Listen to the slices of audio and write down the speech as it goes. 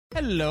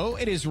Hello,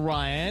 it is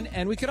Ryan,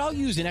 and we could all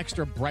use an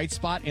extra bright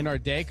spot in our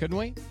day, couldn't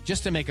we?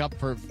 Just to make up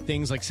for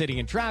things like sitting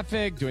in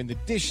traffic, doing the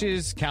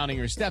dishes, counting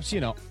your steps,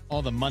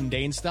 all the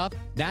mundane stuff.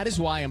 That is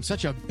why I'm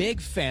such a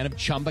big fan of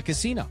Chumba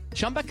Casino.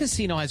 Chumba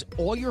Casino has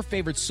all your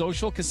favorite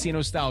social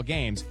casino-style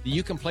games that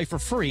you can play for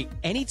free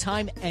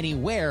anytime,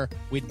 anywhere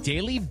with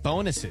daily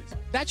bonuses.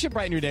 That should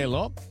brighten your day a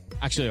little.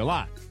 Actually, a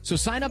lot. So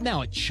sign up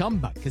now at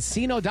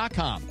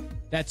ChumbaCasino.com.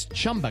 That's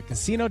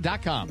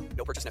ChumbaCasino.com.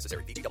 No purchase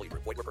necessary. VGW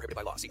Group. Void where prohibited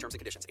by law. See terms and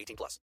conditions.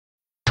 18+.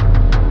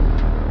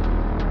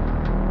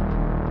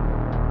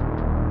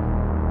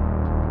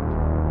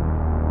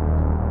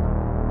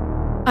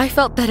 I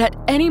felt that at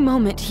any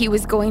moment he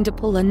was going to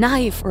pull a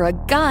knife or a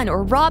gun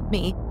or rob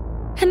me,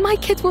 and my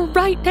kids were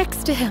right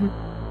next to him.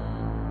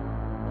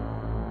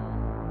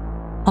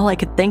 All I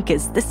could think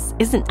is, this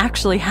isn't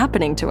actually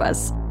happening to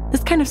us.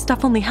 This kind of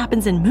stuff only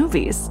happens in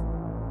movies.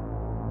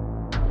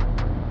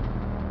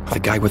 The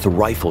guy with the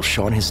rifle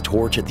shone his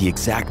torch at the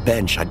exact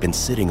bench I'd been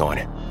sitting on.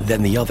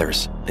 Then the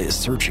others,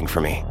 searching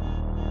for me.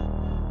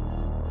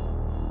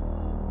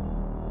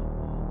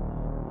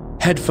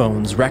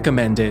 Headphones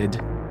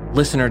recommended.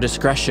 Listener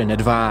discretion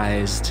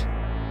advised.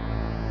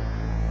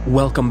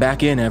 Welcome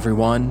back in,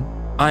 everyone.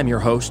 I'm your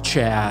host,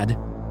 Chad.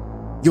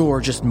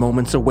 You're just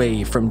moments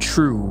away from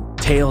true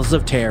tales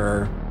of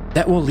terror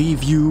that will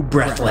leave you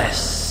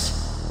breathless.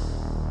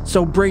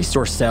 So brace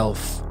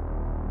yourself.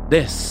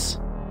 This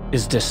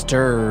is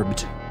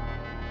Disturbed.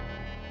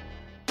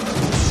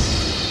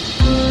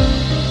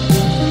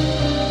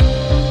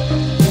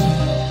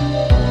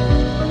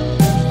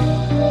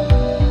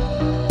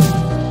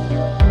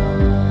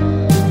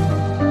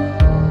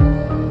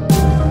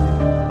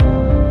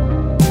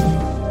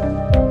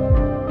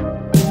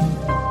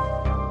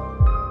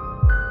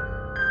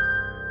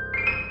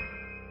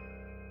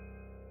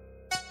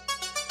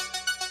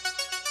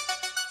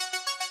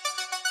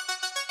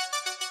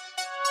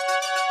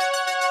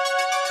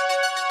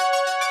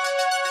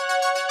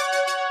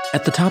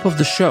 At the top of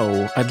the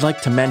show, I'd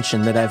like to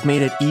mention that I've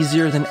made it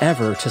easier than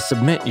ever to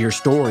submit your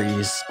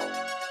stories.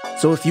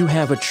 So if you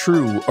have a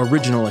true,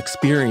 original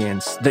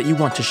experience that you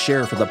want to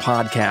share for the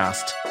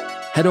podcast,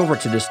 head over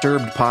to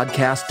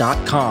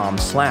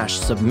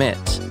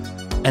disturbedpodcast.com/submit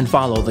and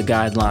follow the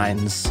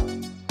guidelines.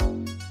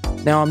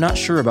 Now, I'm not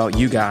sure about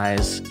you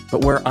guys,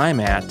 but where I'm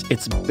at,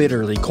 it's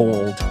bitterly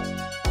cold.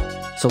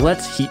 So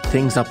let's heat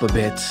things up a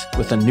bit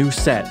with a new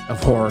set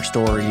of horror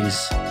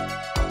stories.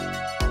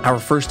 Our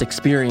first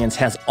experience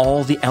has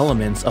all the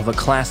elements of a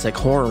classic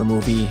horror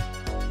movie,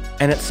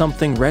 and it's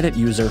something Reddit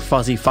user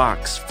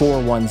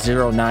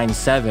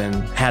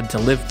FuzzyFox41097 had to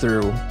live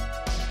through.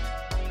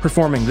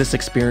 Performing this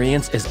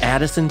experience is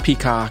Addison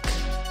Peacock.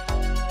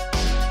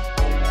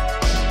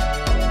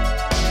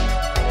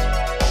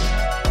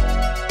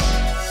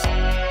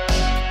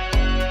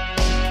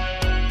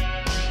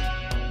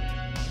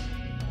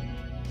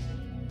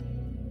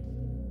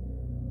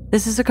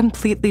 This is a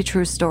completely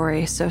true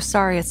story, so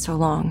sorry it's so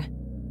long.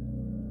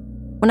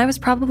 When I was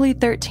probably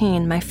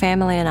 13, my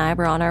family and I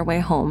were on our way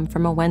home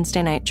from a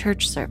Wednesday night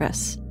church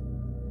service.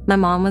 My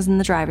mom was in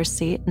the driver's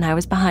seat, and I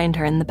was behind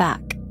her in the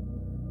back.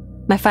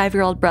 My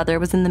 5-year-old brother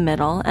was in the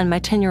middle, and my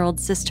 10-year-old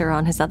sister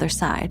on his other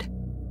side.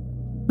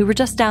 We were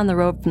just down the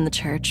road from the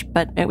church,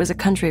 but it was a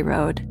country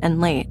road and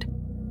late,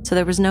 so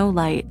there was no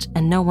light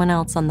and no one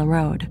else on the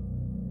road.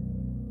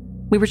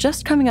 We were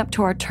just coming up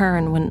to our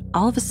turn when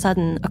all of a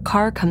sudden a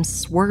car comes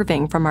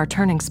swerving from our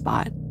turning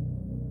spot.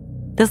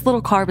 This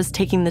little car was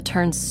taking the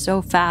turns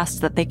so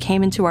fast that they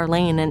came into our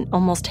lane and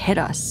almost hit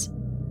us.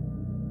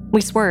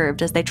 We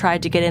swerved as they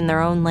tried to get in their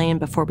own lane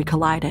before we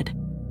collided.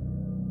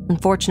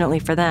 Unfortunately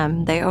for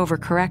them, they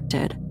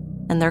overcorrected,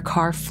 and their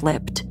car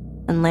flipped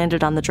and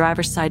landed on the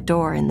driver's side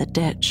door in the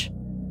ditch.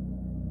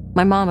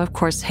 My mom, of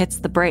course, hits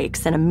the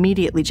brakes and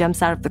immediately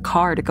jumps out of the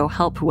car to go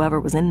help whoever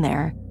was in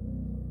there.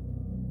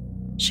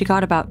 She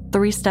got about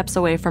 3 steps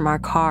away from our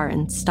car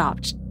and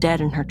stopped dead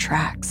in her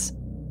tracks.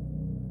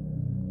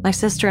 My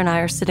sister and I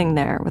are sitting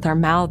there with our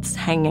mouths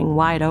hanging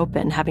wide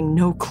open, having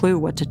no clue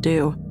what to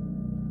do.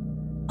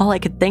 All I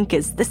could think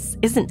is, this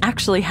isn't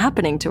actually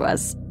happening to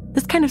us.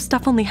 This kind of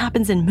stuff only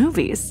happens in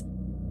movies.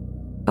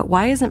 But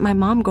why isn't my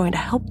mom going to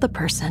help the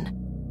person?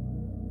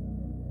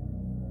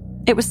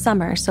 It was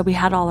summer, so we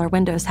had all our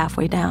windows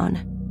halfway down.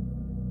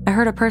 I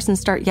heard a person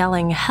start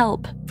yelling,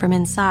 "Help," from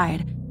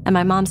inside, and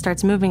my mom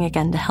starts moving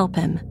again to help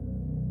him.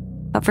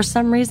 But for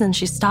some reason,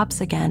 she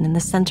stops again in the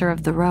center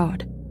of the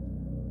road.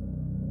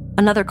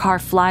 Another car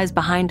flies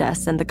behind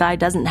us, and the guy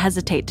doesn't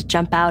hesitate to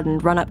jump out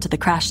and run up to the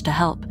crash to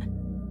help.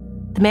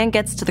 The man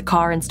gets to the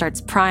car and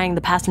starts prying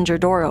the passenger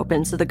door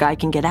open so the guy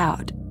can get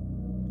out.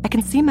 I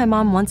can see my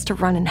mom wants to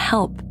run and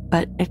help,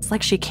 but it's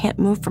like she can't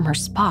move from her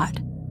spot.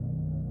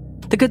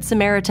 The Good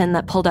Samaritan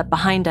that pulled up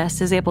behind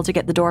us is able to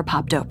get the door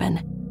popped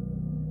open.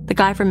 The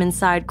guy from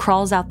inside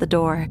crawls out the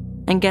door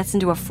and gets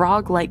into a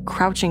frog-like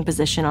crouching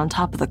position on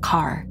top of the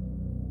car.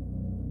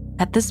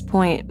 At this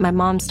point, my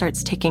mom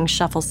starts taking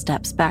shuffle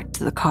steps back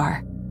to the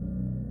car.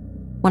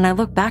 When I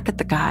look back at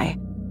the guy,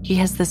 he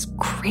has this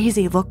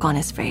crazy look on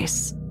his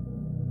face.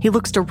 He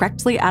looks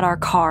directly at our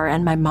car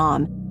and my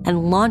mom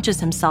and launches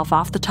himself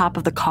off the top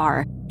of the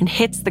car and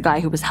hits the guy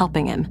who was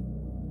helping him.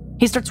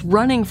 He starts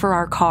running for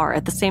our car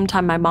at the same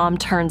time my mom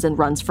turns and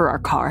runs for our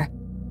car.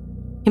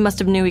 He must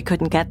have knew he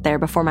couldn't get there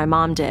before my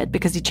mom did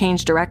because he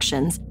changed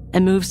directions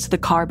and moves to the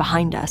car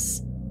behind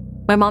us.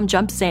 My mom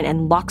jumps in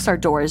and locks our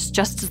doors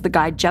just as the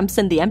guy jumps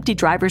in the empty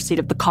driver's seat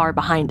of the car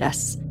behind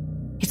us.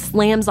 He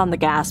slams on the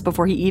gas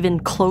before he even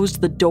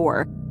closed the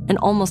door and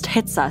almost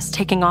hits us,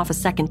 taking off a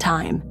second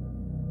time.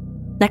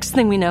 Next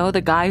thing we know,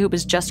 the guy who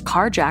was just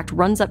carjacked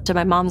runs up to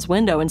my mom's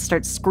window and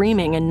starts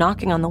screaming and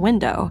knocking on the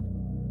window.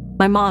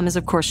 My mom is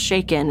of course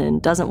shaken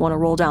and doesn't want to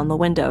roll down the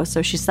window,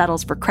 so she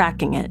settles for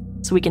cracking it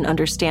so we can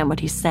understand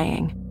what he's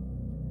saying.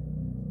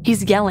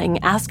 He's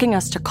yelling, asking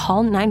us to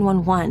call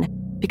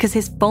 911 because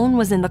his phone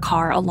was in the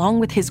car along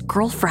with his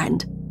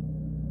girlfriend.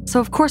 So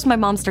of course my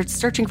mom starts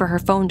searching for her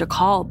phone to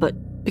call, but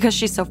because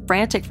she's so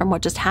frantic from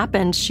what just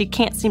happened, she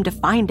can't seem to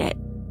find it.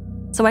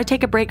 So I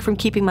take a break from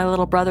keeping my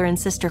little brother and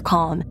sister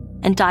calm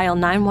and dial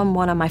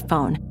 911 on my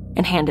phone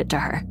and hand it to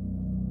her.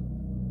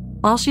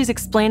 While she's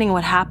explaining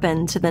what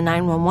happened to the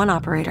 911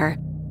 operator,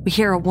 we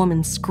hear a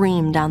woman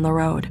scream down the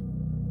road.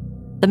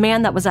 The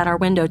man that was at our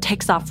window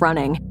takes off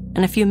running,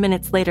 and a few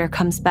minutes later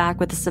comes back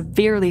with a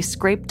severely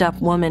scraped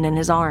up woman in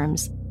his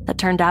arms that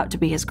turned out to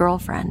be his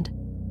girlfriend.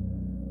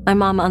 My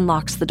mom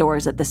unlocks the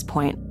doors at this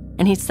point,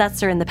 and he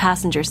sets her in the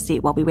passenger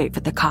seat while we wait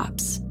for the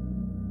cops.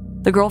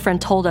 The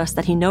girlfriend told us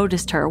that he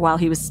noticed her while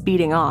he was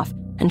speeding off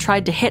and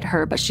tried to hit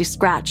her, but she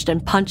scratched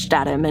and punched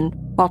at him and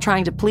while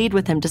trying to plead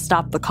with him to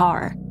stop the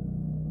car.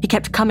 He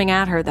kept coming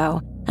at her,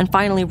 though, and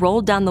finally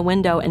rolled down the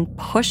window and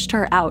pushed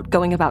her out,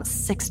 going about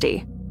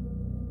 60.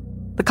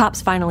 The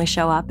cops finally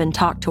show up and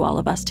talk to all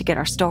of us to get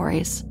our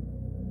stories.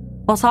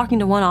 While talking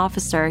to one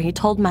officer, he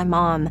told my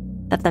mom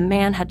that the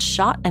man had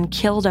shot and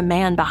killed a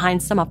man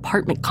behind some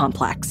apartment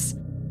complex.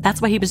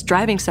 That's why he was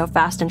driving so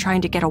fast and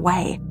trying to get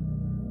away.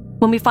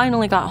 When we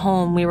finally got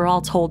home, we were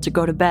all told to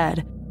go to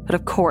bed, but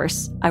of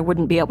course, I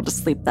wouldn't be able to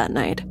sleep that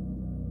night.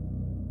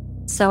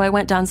 So I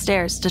went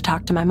downstairs to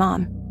talk to my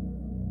mom.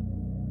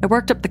 I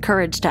worked up the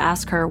courage to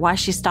ask her why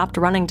she stopped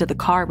running to the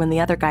car when the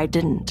other guy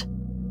didn't.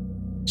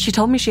 She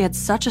told me she had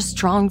such a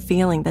strong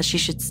feeling that she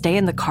should stay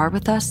in the car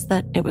with us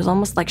that it was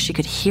almost like she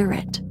could hear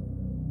it.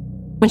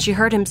 When she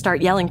heard him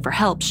start yelling for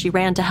help, she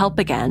ran to help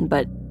again,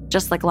 but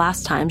just like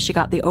last time, she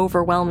got the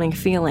overwhelming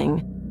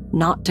feeling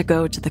not to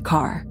go to the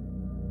car.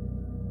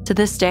 To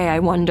this day, I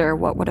wonder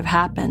what would have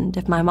happened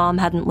if my mom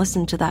hadn't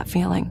listened to that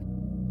feeling.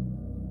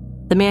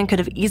 The man could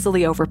have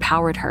easily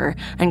overpowered her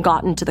and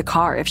gotten to the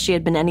car if she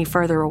had been any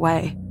further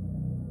away.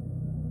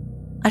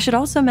 I should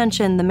also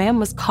mention the man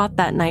was caught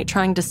that night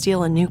trying to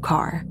steal a new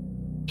car.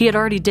 He had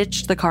already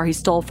ditched the car he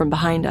stole from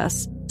behind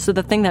us, so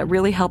the thing that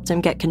really helped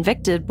him get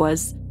convicted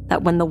was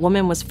that when the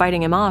woman was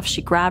fighting him off,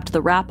 she grabbed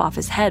the wrap off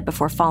his head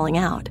before falling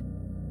out.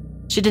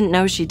 She didn't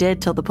know she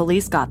did till the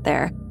police got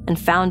there and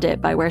found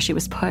it by where she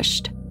was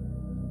pushed.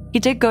 He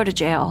did go to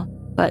jail,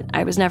 but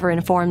I was never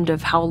informed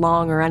of how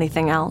long or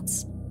anything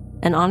else.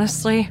 And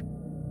honestly,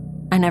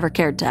 I never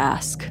cared to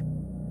ask.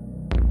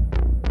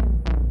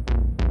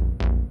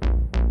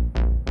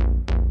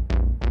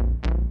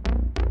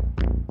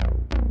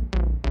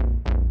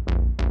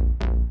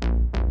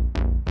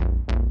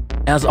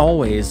 As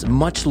always,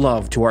 much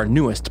love to our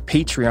newest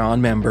Patreon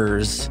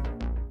members,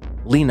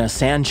 Lena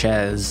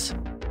Sanchez,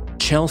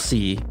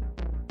 Chelsea,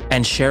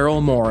 and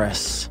Cheryl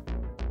Morris.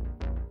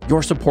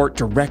 Your support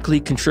directly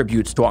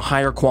contributes to a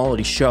higher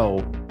quality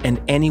show,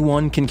 and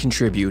anyone can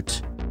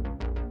contribute.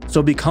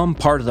 So become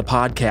part of the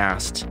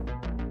podcast.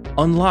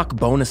 Unlock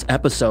bonus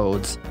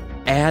episodes,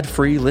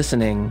 ad-free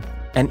listening,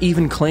 and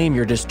even claim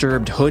your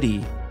Disturbed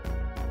hoodie.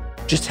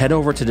 Just head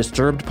over to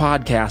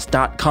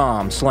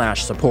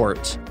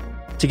disturbedpodcast.com/support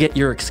to get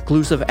your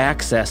exclusive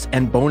access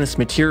and bonus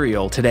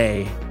material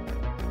today.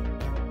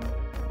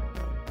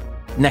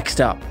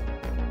 Next up,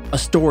 a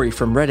story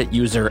from Reddit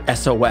user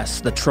SOS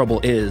The Trouble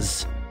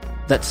Is,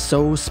 that's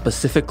so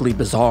specifically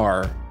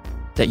bizarre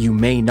that you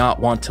may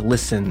not want to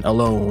listen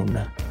alone.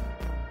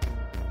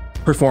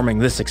 Performing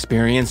this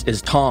experience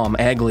is Tom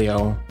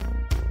Aglio.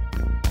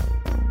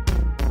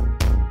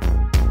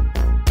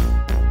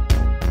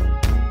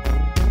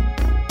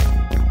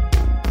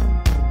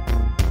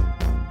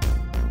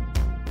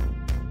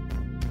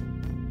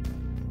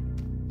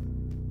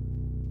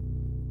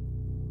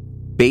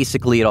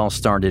 Basically, it all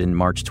started in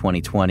March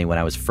 2020 when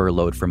I was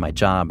furloughed from my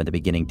job in the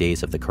beginning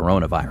days of the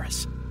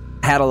coronavirus.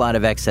 I had a lot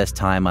of excess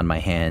time on my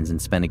hands and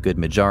spent a good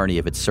majority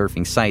of it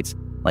surfing sites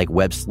like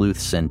Web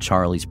Sleuths and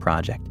Charlie's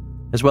Project,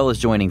 as well as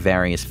joining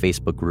various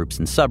Facebook groups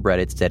and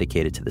subreddits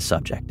dedicated to the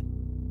subject.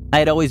 I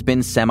had always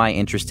been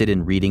semi-interested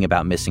in reading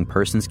about missing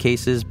persons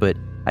cases, but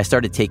I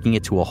started taking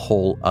it to a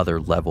whole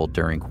other level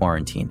during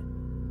quarantine.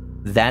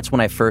 That's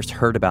when I first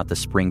heard about the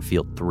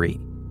Springfield 3.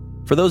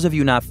 For those of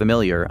you not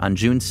familiar, on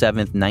June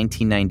 7th,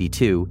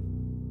 1992,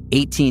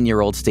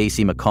 18-year-old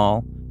Stacy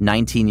McCall,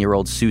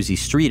 19-year-old Susie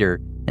Streeter,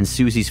 and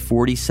Susie's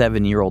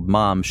 47-year-old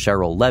mom,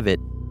 Cheryl Levitt,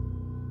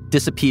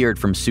 disappeared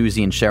from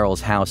Susie and Cheryl's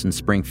house in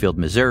Springfield,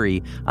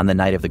 Missouri on the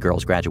night of the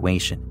girls'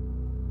 graduation.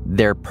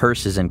 Their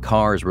purses and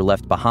cars were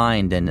left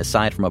behind, and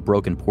aside from a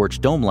broken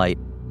porch dome light,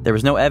 there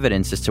was no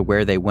evidence as to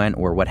where they went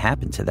or what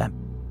happened to them.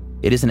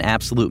 It is an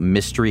absolute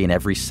mystery in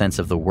every sense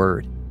of the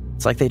word.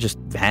 It's like they just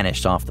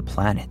vanished off the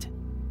planet.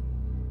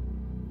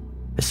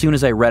 As soon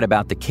as I read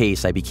about the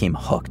case, I became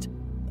hooked.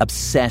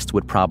 Obsessed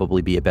would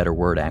probably be a better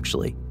word,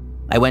 actually.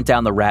 I went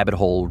down the rabbit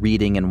hole,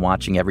 reading and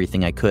watching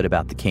everything I could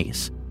about the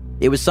case.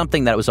 It was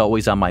something that was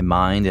always on my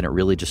mind, and it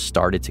really just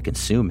started to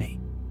consume me.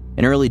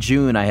 In early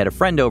June, I had a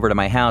friend over to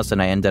my house,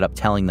 and I ended up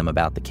telling them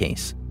about the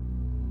case.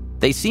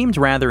 They seemed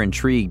rather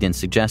intrigued and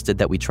suggested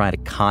that we try to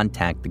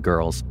contact the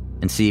girls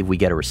and see if we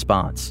get a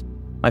response.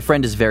 My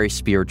friend is very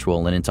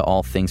spiritual and into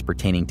all things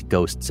pertaining to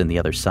ghosts and the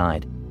other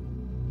side.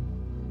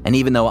 And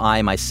even though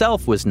I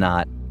myself was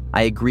not,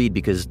 I agreed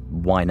because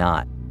why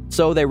not?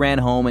 So they ran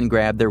home and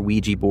grabbed their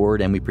Ouija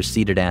board, and we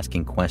proceeded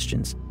asking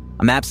questions.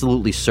 I'm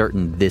absolutely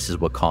certain this is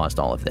what caused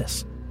all of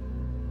this.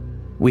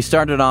 We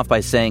started off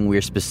by saying we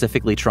were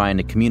specifically trying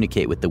to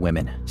communicate with the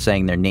women,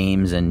 saying their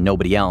names and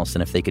nobody else,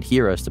 and if they could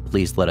hear us to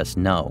please let us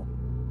know.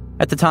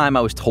 At the time,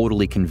 I was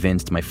totally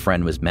convinced my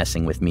friend was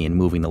messing with me and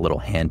moving the little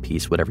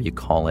handpiece, whatever you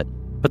call it,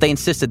 but they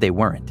insisted they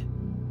weren't.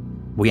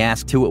 We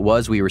asked who it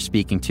was we were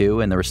speaking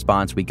to, and the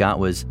response we got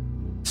was,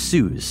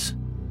 Suze.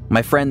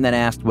 My friend then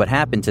asked what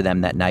happened to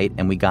them that night,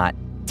 and we got,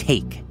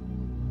 take.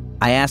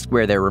 I asked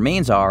where their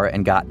remains are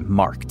and got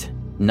marked.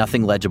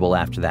 Nothing legible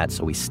after that,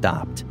 so we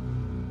stopped.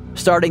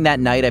 Starting that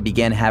night, I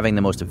began having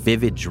the most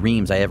vivid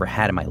dreams I ever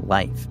had in my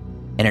life,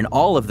 and in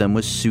all of them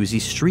was Susie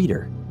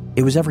Streeter.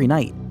 It was every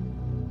night.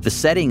 The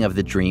setting of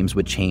the dreams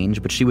would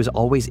change, but she was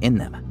always in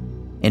them.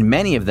 In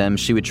many of them,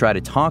 she would try to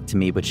talk to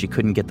me, but she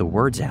couldn't get the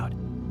words out.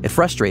 It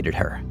frustrated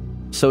her.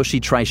 So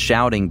she'd try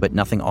shouting, but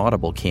nothing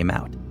audible came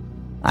out.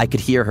 I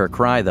could hear her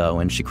cry, though,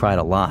 and she cried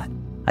a lot.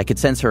 I could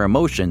sense her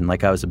emotion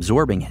like I was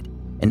absorbing it.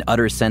 An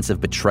utter sense of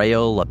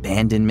betrayal,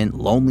 abandonment,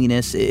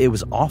 loneliness. It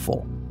was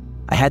awful.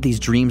 I had these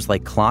dreams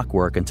like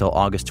clockwork until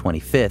August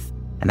 25th,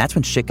 and that's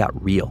when shit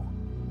got real.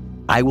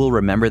 I will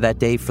remember that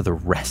day for the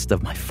rest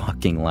of my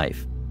fucking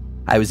life.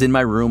 I was in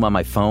my room on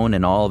my phone,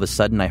 and all of a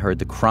sudden I heard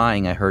the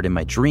crying I heard in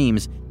my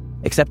dreams,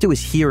 except it was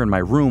here in my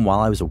room while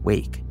I was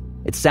awake.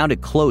 It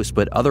sounded close,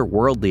 but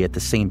otherworldly at the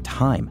same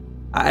time.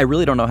 I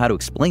really don't know how to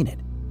explain it.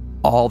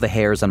 All the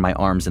hairs on my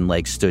arms and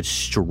legs stood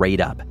straight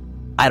up.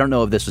 I don't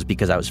know if this was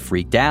because I was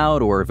freaked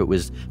out or if it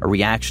was a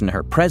reaction to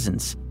her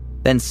presence.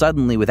 Then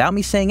suddenly, without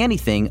me saying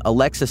anything,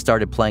 Alexa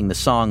started playing the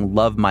song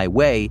Love My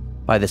Way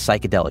by the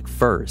Psychedelic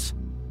Furs.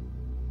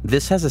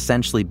 This has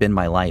essentially been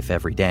my life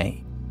every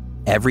day.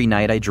 Every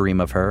night I dream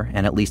of her,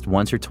 and at least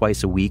once or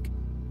twice a week,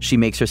 she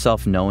makes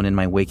herself known in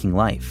my waking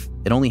life.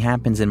 It only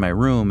happens in my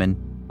room and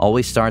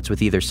always starts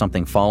with either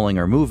something falling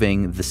or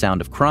moving, the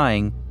sound of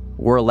crying,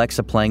 or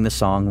Alexa playing the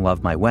song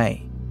Love My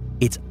Way.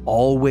 It's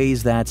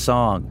always that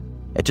song.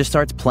 It just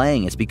starts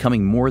playing. It's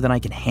becoming more than I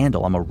can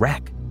handle. I'm a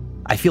wreck.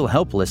 I feel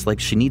helpless, like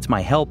she needs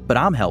my help, but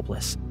I'm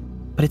helpless.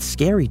 But it's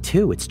scary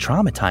too. It's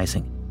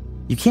traumatizing.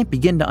 You can't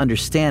begin to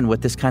understand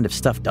what this kind of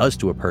stuff does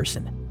to a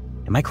person.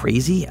 Am I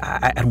crazy?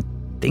 I don't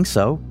think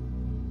so.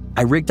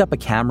 I rigged up a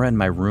camera in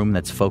my room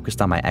that's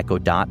focused on my Echo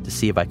Dot to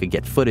see if I could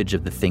get footage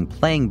of the thing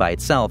playing by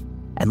itself,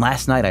 and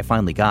last night I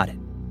finally got it.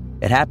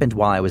 It happened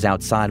while I was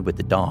outside with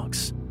the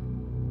dogs.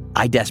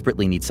 I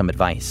desperately need some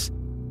advice.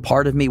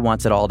 Part of me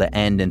wants it all to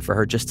end and for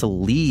her just to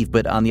leave,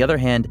 but on the other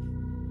hand,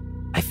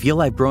 I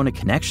feel I've grown a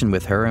connection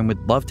with her and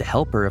would love to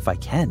help her if I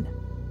can.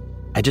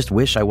 I just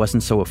wish I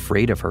wasn't so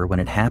afraid of her when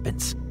it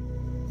happens.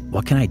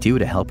 What can I do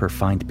to help her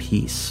find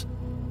peace?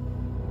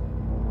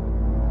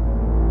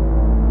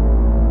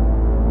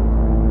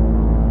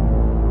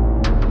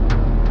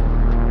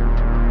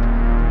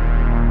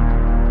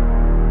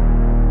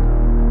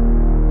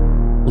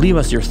 Leave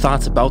us your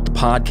thoughts about the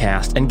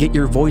podcast and get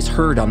your voice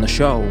heard on the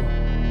show.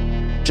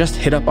 Just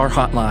hit up our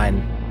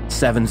hotline,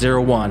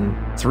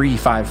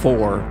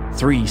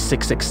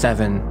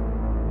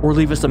 701-354-3667, or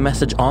leave us a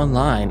message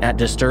online at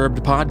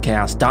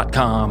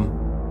disturbedpodcast.com.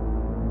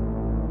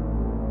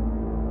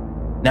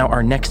 Now,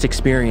 our next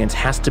experience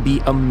has to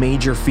be a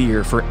major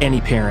fear for any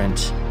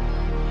parent.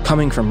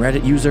 Coming from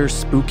Reddit user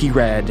Spooky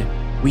Red,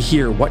 we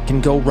hear what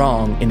can go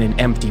wrong in an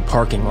empty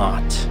parking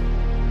lot.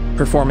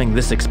 Performing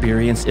this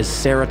experience is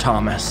Sarah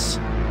Thomas.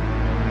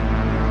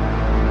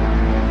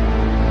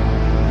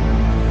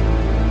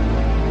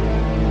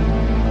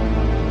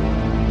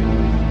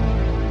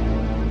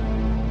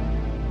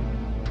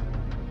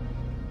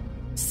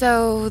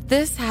 So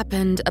this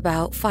happened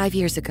about 5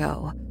 years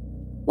ago,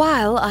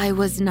 while I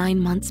was 9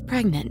 months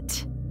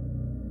pregnant.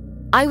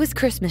 I was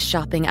Christmas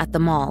shopping at the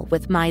mall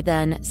with my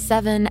then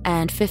 7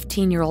 and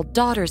 15-year-old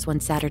daughters one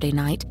Saturday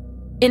night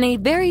in a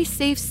very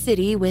safe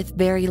city with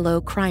very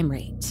low crime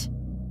rate.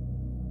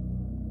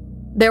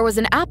 There was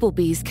an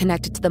Applebee's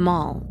connected to the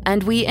mall,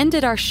 and we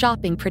ended our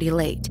shopping pretty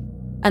late,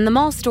 and the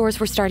mall stores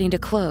were starting to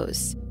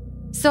close.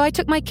 So I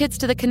took my kids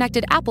to the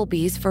connected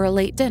Applebee's for a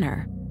late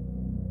dinner.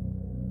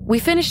 We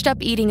finished up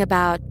eating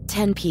about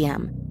 10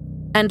 p.m.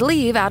 and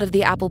leave out of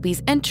the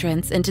Applebee's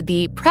entrance into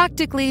the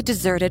practically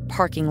deserted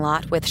parking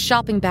lot with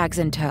shopping bags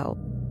in tow.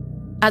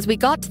 As we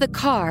got to the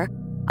car,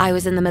 I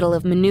was in the middle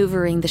of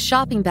maneuvering the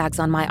shopping bags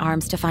on my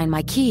arms to find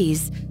my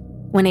keys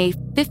when a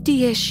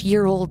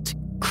 50-ish-year-old,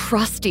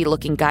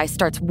 crusty-looking guy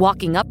starts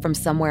walking up from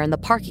somewhere in the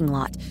parking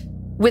lot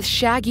with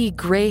shaggy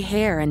gray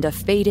hair and a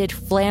faded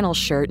flannel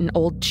shirt and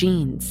old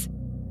jeans.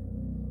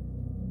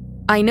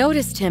 I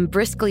noticed him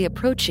briskly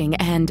approaching,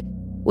 and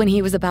when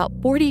he was about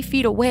 40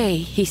 feet away,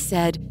 he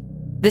said,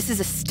 "This is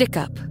a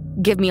stick-up.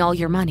 Give me all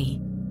your money."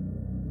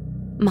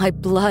 My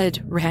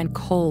blood ran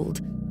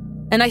cold,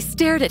 and I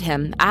stared at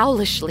him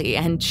owlishly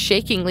and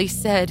shakingly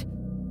said,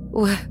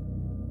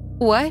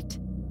 "What?"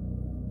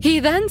 He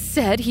then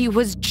said he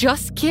was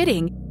just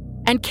kidding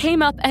and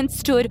came up and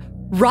stood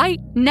right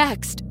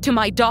next to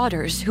my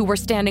daughters, who were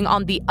standing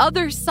on the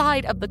other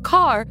side of the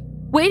car,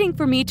 waiting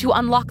for me to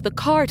unlock the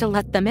car to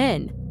let them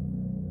in.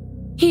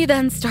 He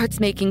then starts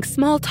making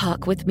small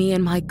talk with me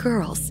and my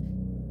girls.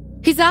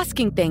 He's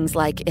asking things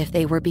like if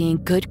they were being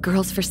good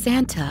girls for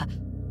Santa,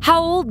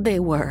 how old they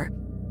were,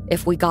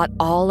 if we got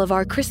all of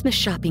our Christmas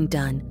shopping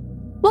done,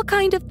 what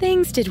kind of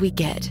things did we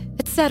get,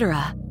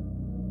 etc.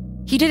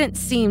 He didn't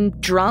seem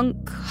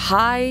drunk,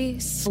 high,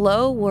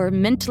 slow, or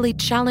mentally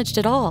challenged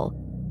at all.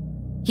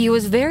 He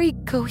was very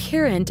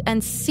coherent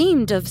and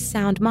seemed of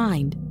sound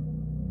mind.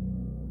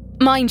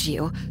 Mind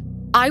you,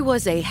 I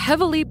was a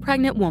heavily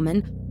pregnant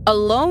woman,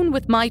 alone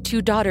with my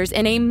 2 daughters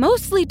in a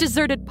mostly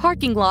deserted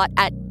parking lot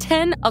at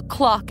 10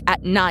 o'clock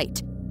at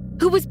night,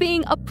 who was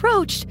being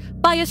approached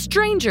by a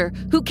stranger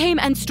who came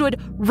and stood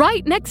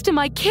right next to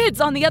my kids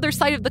on the other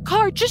side of the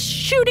car, just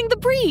shooting the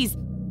breeze,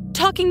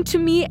 talking to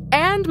me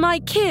and my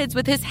kids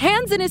with his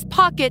hands in his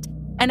pocket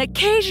and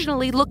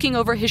occasionally looking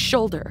over his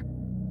shoulder.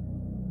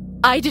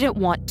 I didn't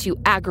want to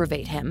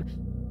aggravate him,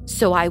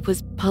 so I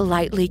was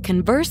politely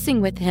conversing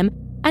with him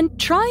and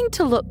trying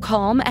to look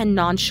calm and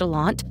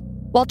nonchalant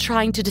while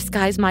trying to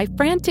disguise my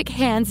frantic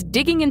hands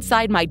digging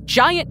inside my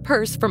giant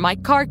purse for my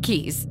car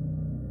keys.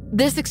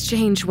 This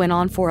exchange went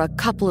on for a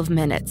couple of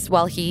minutes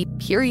while he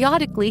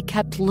periodically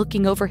kept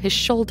looking over his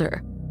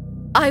shoulder.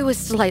 I was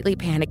slightly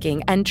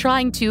panicking and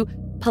trying to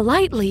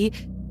politely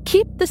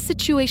keep the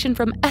situation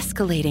from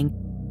escalating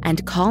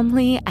and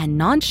calmly and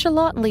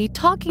nonchalantly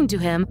talking to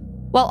him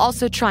while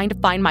also trying to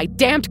find my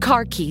damned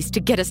car keys to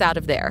get us out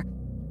of there.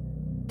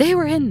 They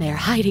were in there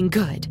hiding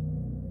good.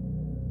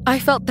 I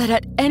felt that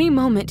at any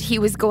moment he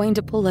was going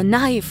to pull a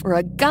knife or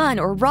a gun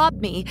or rob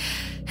me,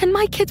 and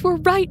my kids were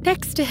right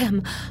next to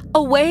him,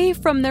 away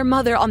from their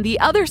mother on the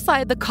other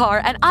side of the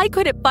car, and I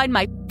couldn't find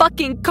my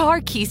fucking car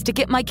keys to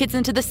get my kids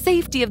into the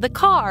safety of the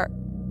car.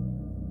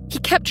 He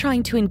kept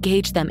trying to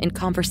engage them in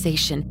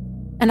conversation,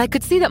 and I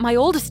could see that my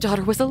oldest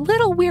daughter was a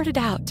little weirded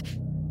out,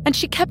 and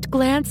she kept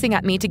glancing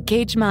at me to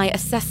gauge my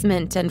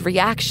assessment and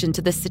reaction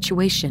to this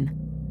situation.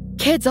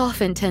 Kids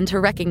often tend to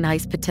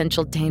recognize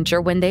potential danger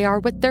when they are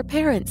with their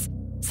parents,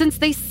 since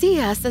they see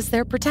us as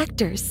their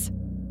protectors.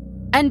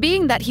 And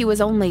being that he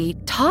was only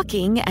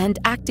talking and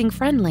acting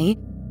friendly,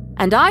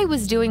 and I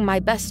was doing my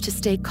best to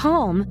stay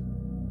calm,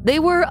 they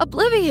were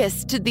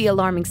oblivious to the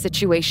alarming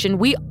situation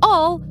we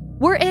all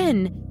were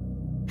in.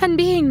 And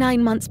being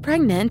 9 months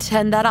pregnant,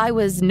 and that I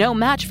was no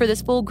match for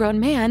this full-grown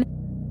man,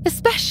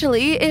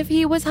 especially if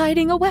he was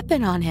hiding a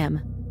weapon on him.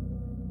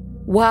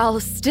 While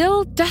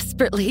still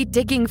desperately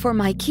digging for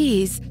my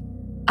keys,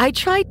 I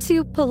tried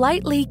to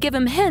politely give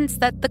him hints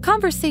that the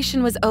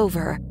conversation was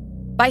over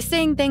by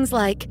saying things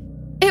like,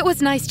 "It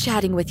was nice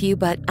chatting with you,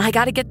 but I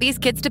gotta get these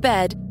kids to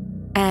bed,"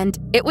 and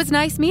 "It was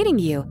nice meeting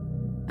you,"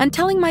 and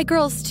telling my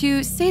girls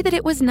to say that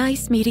it was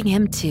nice meeting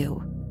him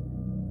too.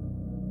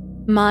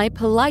 My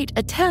polite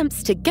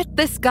attempts to get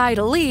this guy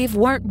to leave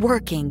weren't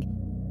working,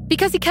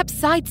 because he kept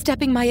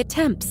sidestepping my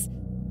attempts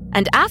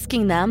and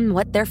asking them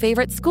what their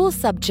favorite school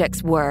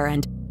subjects were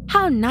and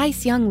how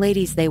nice young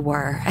ladies they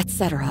were,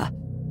 etc.,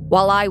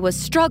 while I was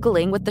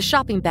struggling with the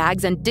shopping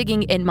bags and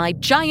digging in my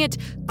giant,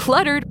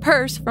 cluttered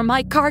purse for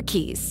my car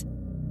keys.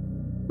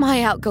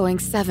 My outgoing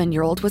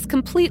 7-year-old was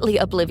completely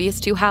oblivious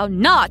to how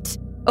not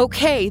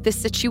okay the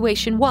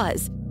situation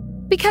was,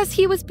 because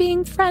he was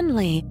being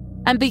friendly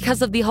and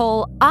because of the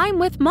whole "I'm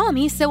with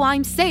mommy so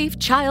I'm safe"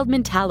 child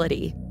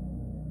mentality.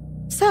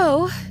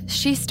 So,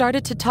 she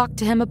started to talk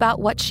to him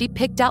about what she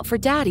picked out for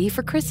Daddy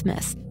for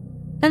Christmas,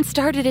 and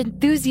started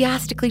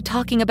enthusiastically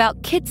talking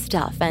about kid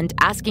stuff and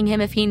asking him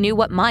if he knew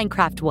what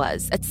Minecraft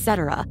was,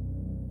 etc.,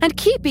 and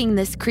keeping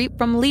this creep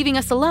from leaving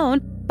us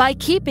alone by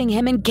keeping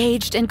him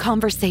engaged in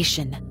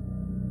conversation.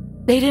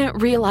 They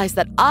didn't realize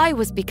that I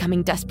was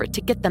becoming desperate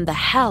to get them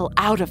the hell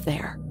out of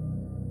there.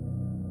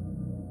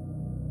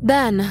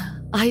 Then,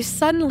 I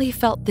suddenly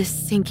felt this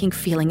sinking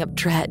feeling of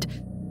dread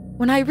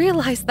when I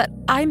realized that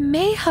I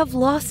may have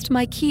lost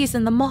my keys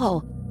in the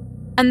mall,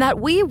 and that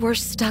we were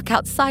stuck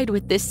outside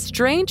with this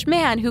strange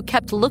man who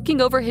kept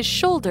looking over his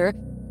shoulder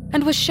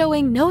and was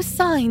showing no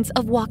signs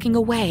of walking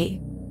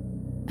away.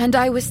 And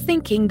I was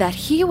thinking that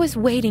he was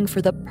waiting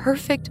for the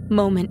perfect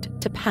moment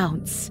to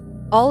pounce.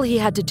 All he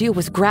had to do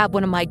was grab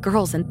one of my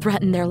girls and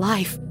threaten their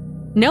life,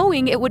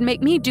 knowing it would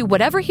make me do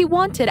whatever he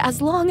wanted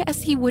as long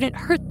as he wouldn't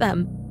hurt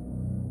them.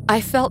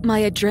 I felt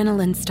my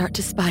adrenaline start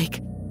to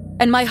spike,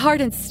 and my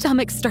heart and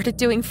stomach started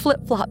doing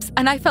flip-flops,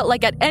 and I felt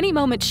like at any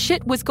moment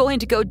shit was going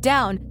to go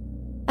down,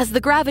 as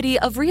the gravity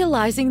of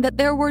realizing that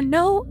there were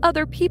no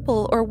other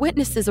people or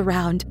witnesses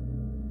around,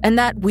 and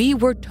that we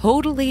were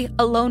totally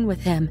alone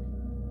with him.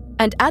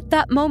 And at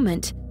that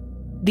moment,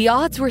 the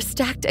odds were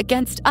stacked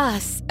against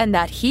us and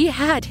that he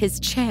had his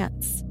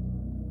chance.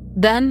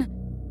 Then,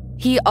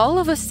 he all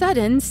of a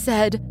sudden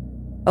said,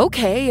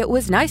 "Okay, it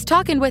was nice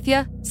talking with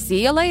you.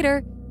 See you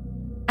later,"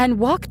 and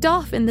walked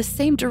off in the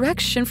same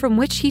direction from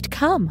which he'd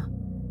come.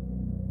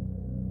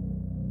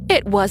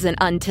 It wasn't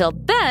until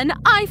then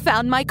I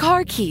found my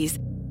car keys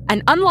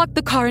and unlocked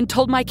the car and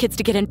told my kids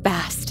to get in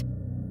fast.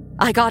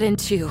 I got in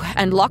too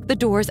and locked the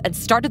doors and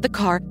started the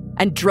car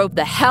and drove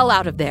the hell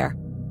out of there.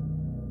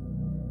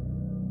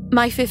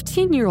 My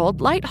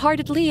 15-year-old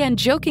lightheartedly and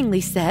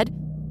jokingly said,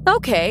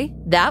 "Okay,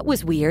 that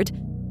was weird,"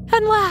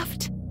 and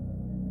laughed.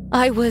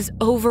 I was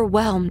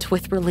overwhelmed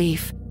with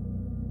relief,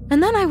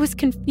 and then I was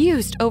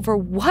confused over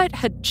what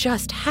had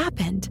just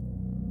happened.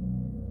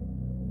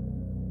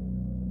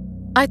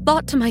 I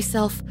thought to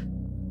myself,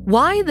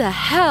 why the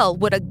hell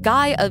would a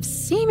guy of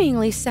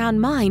seemingly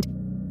sound mind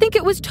think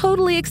it was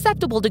totally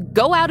acceptable to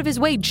go out of his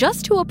way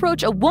just to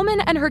approach a woman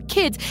and her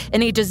kids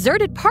in a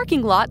deserted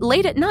parking lot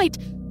late at night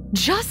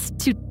just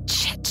to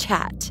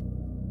chit-chat?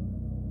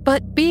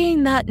 But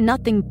being that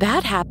nothing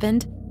bad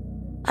happened,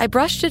 I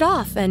brushed it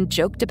off and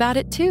joked about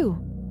it too.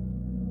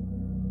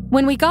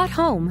 When we got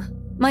home,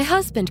 my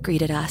husband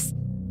greeted us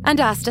and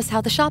asked us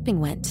how the shopping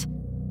went.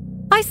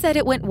 I said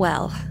it went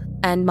well,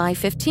 and my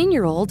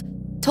 15-year-old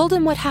told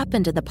him what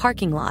happened in the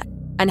parking lot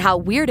and how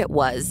weird it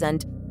was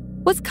and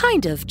was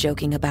kind of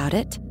joking about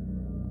it.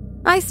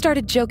 I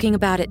started joking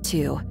about it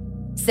too,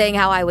 saying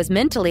how I was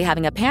mentally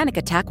having a panic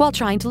attack while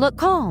trying to look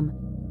calm.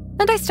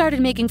 And I started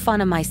making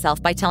fun of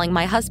myself by telling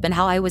my husband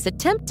how I was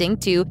attempting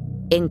to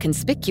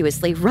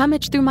inconspicuously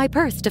rummage through my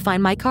purse to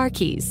find my car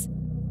keys.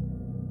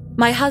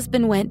 My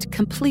husband went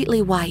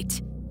completely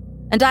white,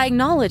 and I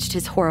acknowledged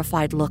his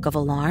horrified look of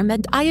alarm,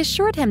 and I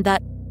assured him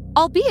that,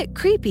 albeit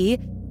creepy,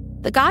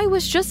 the guy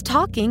was just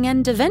talking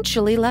and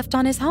eventually left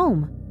on his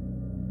home.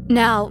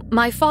 Now,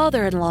 my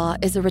father-in-law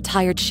is a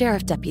retired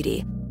sheriff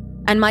deputy,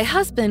 and my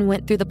husband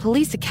went through the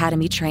police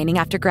academy training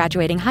after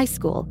graduating high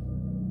school.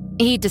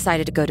 He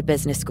decided to go to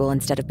business school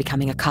instead of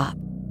becoming a cop.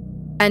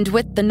 And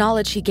with the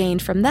knowledge he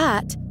gained from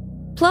that,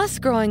 plus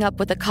growing up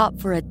with a cop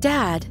for a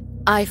dad,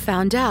 I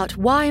found out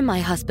why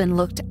my husband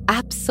looked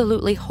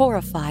absolutely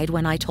horrified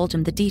when I told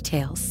him the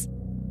details.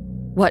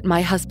 What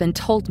my husband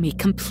told me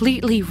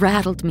completely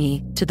rattled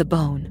me to the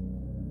bone.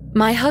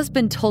 My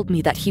husband told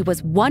me that he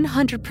was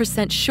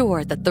 100%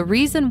 sure that the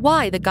reason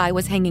why the guy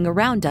was hanging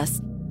around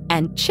us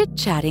and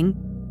chit-chatting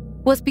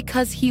was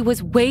because he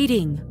was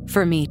waiting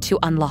for me to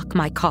unlock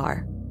my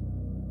car.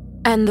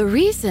 And the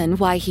reason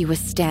why he was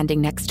standing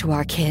next to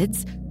our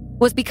kids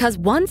was because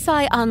once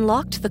I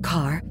unlocked the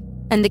car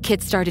and the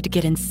kids started to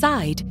get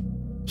inside,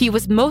 he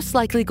was most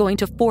likely going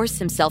to force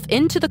himself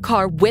into the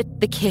car with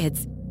the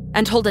kids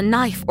and hold a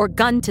knife or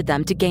gun to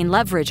them to gain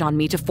leverage on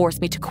me to force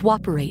me to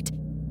cooperate,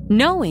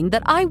 knowing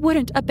that I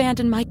wouldn't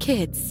abandon my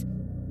kids.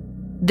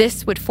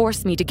 This would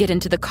force me to get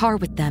into the car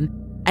with them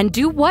and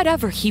do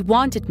whatever he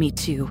wanted me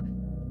to,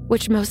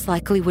 which most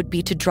likely would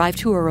be to drive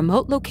to a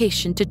remote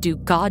location to do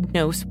God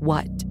knows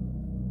what.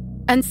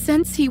 And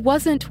since he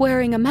wasn't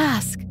wearing a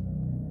mask,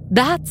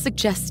 that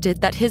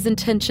suggested that his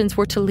intentions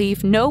were to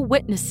leave no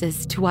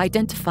witnesses to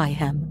identify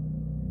him.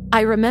 I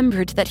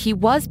remembered that he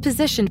was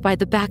positioned by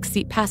the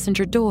backseat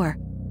passenger door,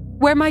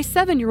 where my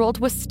 7-year-old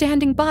was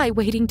standing by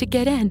waiting to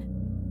get in.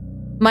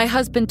 My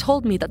husband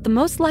told me that the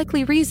most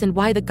likely reason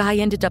why the guy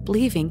ended up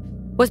leaving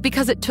was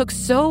because it took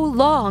so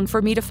long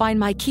for me to find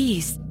my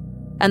keys,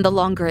 and the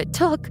longer it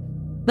took,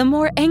 the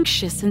more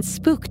anxious and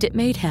spooked it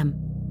made him.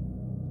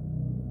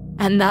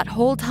 And that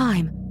whole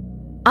time,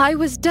 I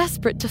was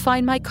desperate to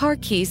find my car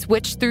keys,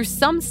 which, through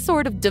some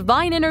sort of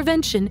divine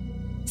intervention,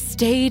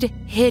 stayed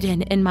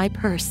hidden in my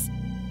purse,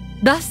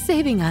 thus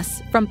saving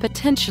us from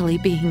potentially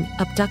being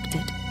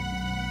abducted.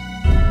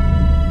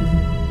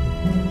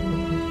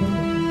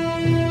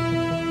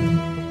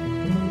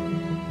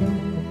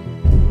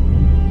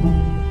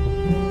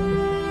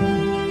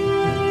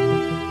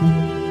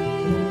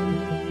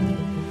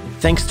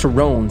 Thanks to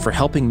Rhone for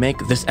helping make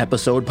this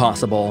episode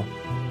possible.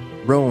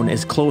 Rhone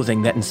is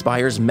clothing that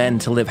inspires men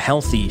to live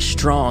healthy,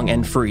 strong,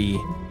 and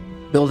free.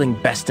 Building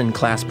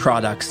best-in-class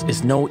products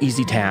is no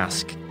easy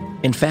task.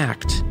 In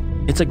fact,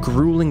 it's a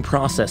grueling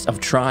process of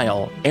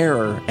trial,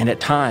 error, and at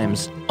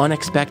times,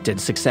 unexpected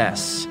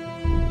success.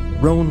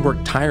 Rhone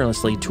worked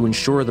tirelessly to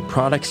ensure the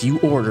products you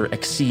order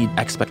exceed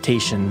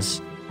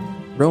expectations.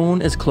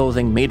 Rhone is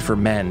clothing made for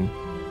men,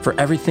 for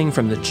everything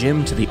from the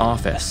gym to the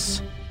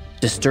office.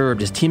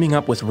 Disturbed is teaming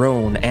up with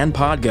Rhone and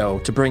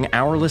Podgo to bring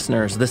our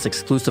listeners this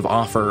exclusive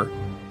offer.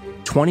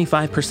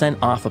 25%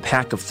 off a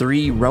pack of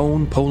 3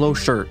 Rhone polo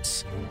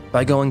shirts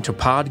by going to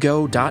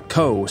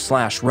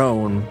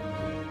podgo.co/Rhone.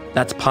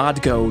 That's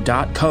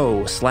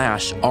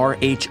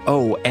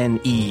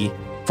podgo.co/RHONE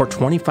for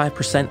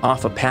 25%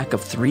 off a pack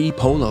of 3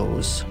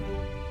 polos.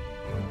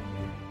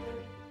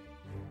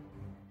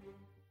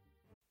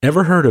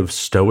 Ever heard of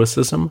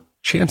Stoicism?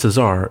 Chances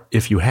are,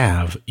 if you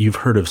have, you've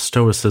heard of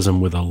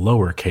Stoicism with a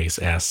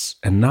lowercase s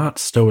and not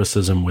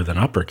Stoicism with an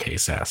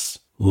uppercase S.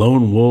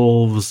 Lone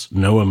wolves,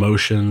 no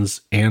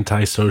emotions,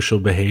 antisocial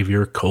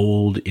behavior,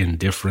 cold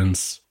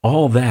indifference.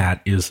 All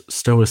that is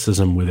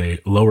Stoicism with a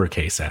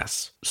lowercase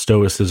s.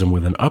 Stoicism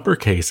with an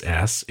uppercase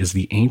S is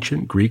the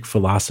ancient Greek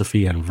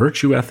philosophy and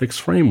virtue ethics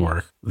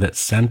framework that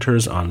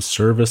centers on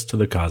service to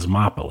the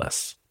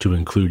cosmopolis, to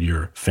include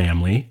your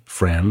family,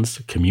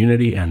 friends,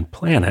 community, and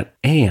planet,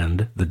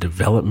 and the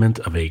development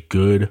of a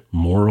good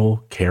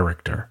moral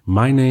character.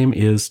 My name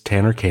is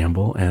Tanner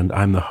Campbell, and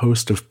I'm the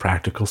host of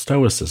Practical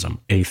Stoicism,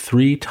 a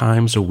 3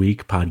 times a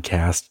week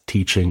podcast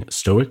teaching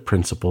Stoic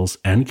principles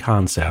and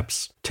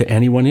concepts to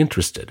anyone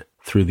interested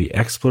through the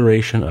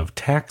exploration of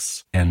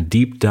texts and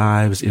deep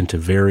dives into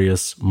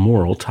various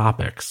moral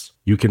topics.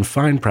 You can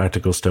find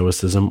Practical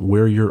Stoicism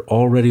where you're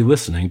already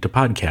listening to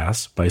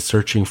podcasts by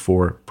searching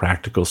for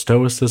Practical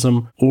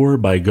Stoicism or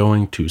by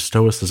going to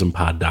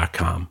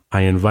stoicismpod.com.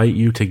 I invite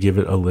you to give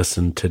it a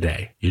listen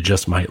today. You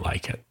just might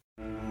like it.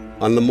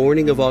 On the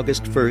morning of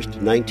August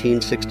 1st,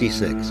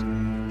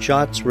 1966,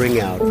 shots ring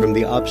out from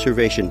the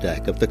observation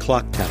deck of the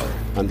clock tower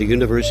on the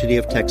University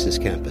of Texas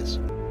campus.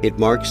 It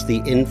marks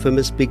the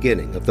infamous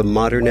beginning of the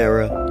modern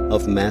era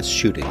of mass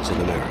shootings in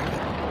America.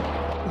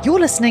 You're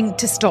listening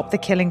to Stop the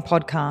Killing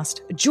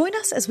podcast. Join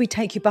us as we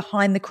take you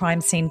behind the crime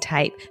scene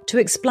tape to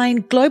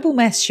explain global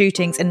mass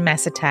shootings and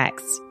mass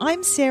attacks.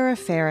 I'm Sarah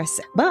Ferris,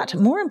 but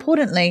more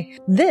importantly,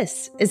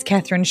 this is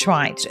Catherine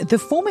Schweit, the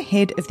former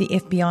head of the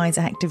FBI's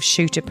active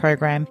shooter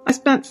program. I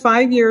spent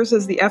 5 years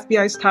as the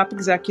FBI's top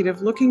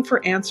executive looking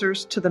for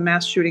answers to the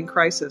mass shooting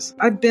crisis.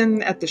 I've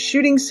been at the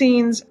shooting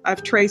scenes,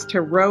 I've traced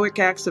heroic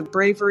acts of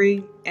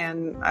bravery,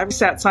 and I've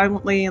sat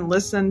silently and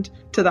listened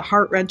to the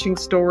heart-wrenching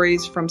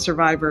stories from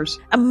survivors.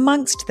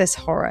 Amongst this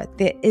horror,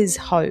 there is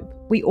hope.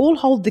 We all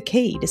hold the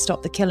key to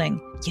stop the killing.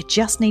 You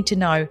just need to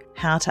know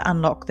how to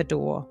unlock the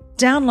door.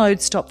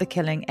 Download Stop the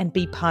Killing and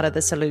be part of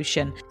the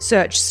solution.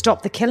 Search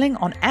Stop the Killing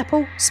on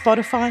Apple,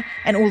 Spotify,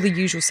 and all the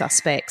usual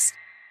suspects.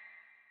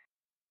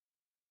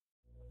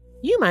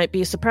 You might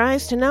be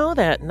surprised to know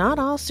that not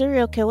all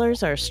serial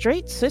killers are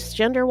straight,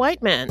 cisgender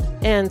white men,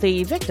 and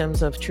the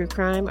victims of true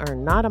crime are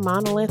not a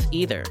monolith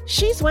either.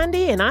 She's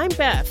Wendy and I'm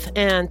Beth,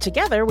 and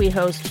together we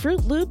host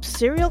Fruit Loops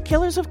Serial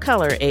Killers of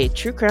Color, a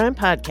true crime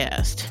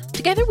podcast.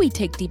 Together we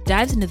take deep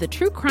dives into the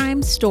true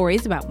crime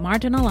stories about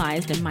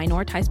marginalized and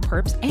minoritized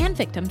perps and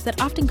victims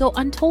that often go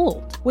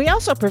untold. We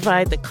also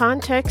provide the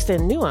context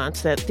and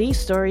nuance that these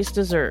stories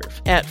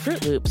deserve. At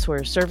Fruit Loops,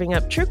 we're serving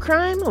up true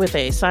crime with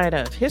a side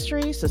of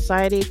history,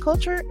 society,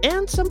 culture,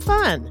 and some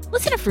fun.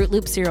 Listen to Fruit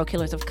Loops Serial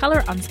Killers of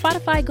Color on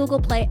Spotify, Google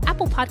Play,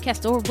 Apple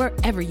Podcasts, or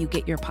wherever you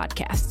get your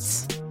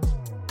podcasts.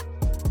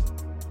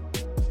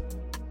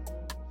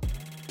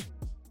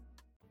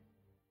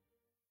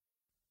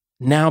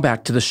 Now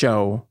back to the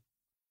show.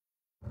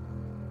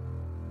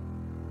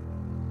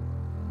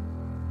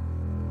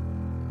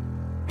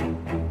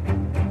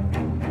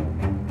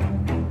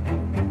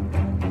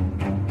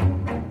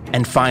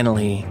 And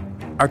finally,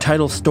 our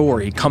title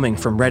story coming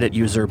from Reddit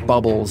user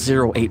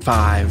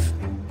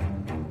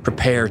Bubble085.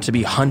 Prepare to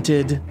be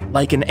hunted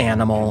like an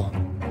animal.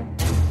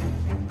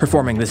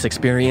 Performing this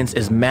experience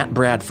is Matt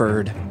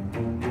Bradford.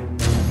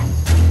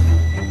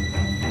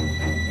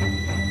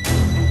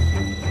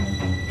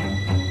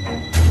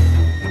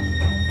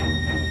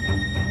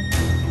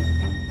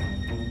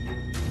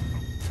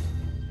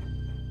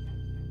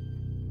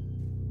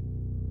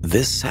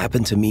 This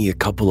happened to me a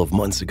couple of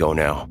months ago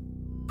now.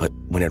 But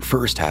when it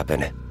first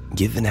happened,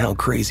 given how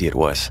crazy it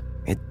was,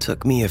 it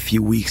took me a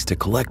few weeks to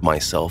collect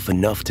myself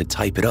enough to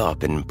type it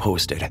up and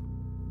post it.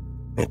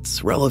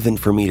 It's relevant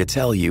for me to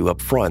tell you up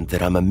front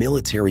that I'm a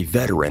military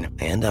veteran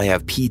and I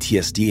have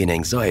PTSD and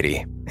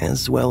anxiety,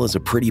 as well as a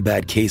pretty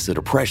bad case of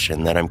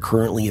depression that I'm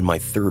currently in my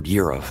 3rd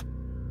year of.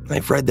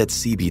 I've read that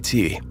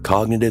CBT,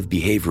 cognitive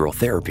behavioral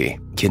therapy,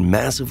 can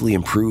massively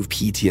improve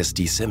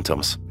PTSD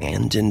symptoms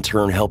and in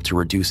turn help to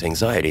reduce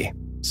anxiety,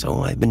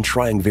 so I've been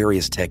trying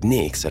various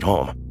techniques at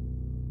home.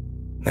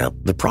 Now,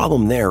 the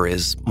problem there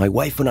is, my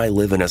wife and I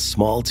live in a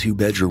small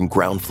 2-bedroom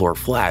ground floor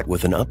flat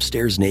with an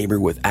upstairs neighbor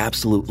with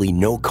absolutely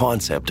no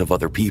concept of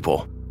other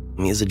people.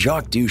 He's a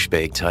jock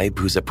douchebag type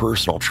who's a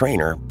personal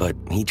trainer, but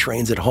he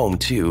trains at home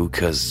too,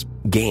 cause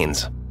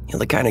gains.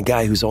 The kind of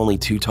guy whose only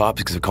 2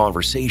 topics of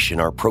conversation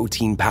are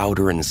protein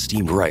powder and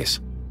steamed rice.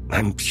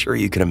 I'm sure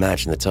you can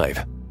imagine the type.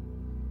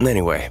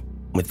 Anyway,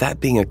 with that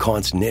being a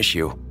constant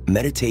issue,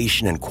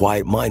 meditation and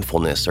quiet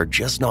mindfulness are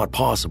just not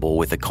possible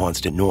with the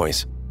constant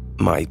noise.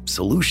 My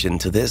solution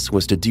to this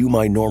was to do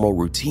my normal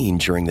routine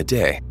during the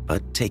day,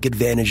 but take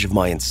advantage of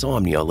my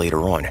insomnia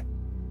later on.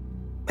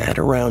 At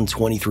around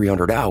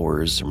 2300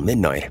 hours or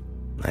midnight,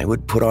 I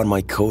would put on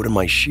my coat and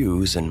my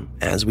shoes, and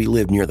as we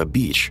lived near the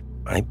beach,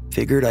 I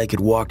figured I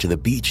could walk to the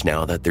beach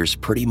now that there's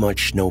pretty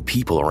much no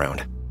people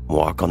around,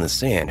 walk on the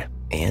sand,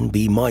 and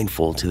be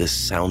mindful to the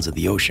sounds of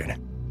the ocean.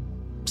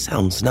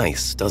 Sounds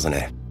nice, doesn't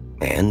it?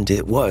 And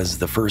it was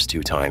the first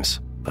 2 times,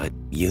 but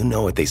you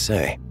know what they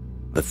say.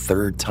 The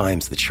 3rd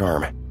time's the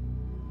charm.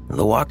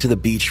 The walk to the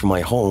beach from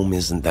my home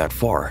isn't that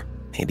far,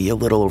 maybe a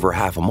little over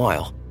half a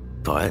mile.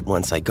 But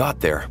once I got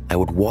there, I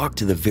would walk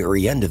to the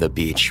very end of the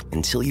beach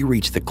until you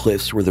reach the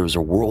cliffs where there's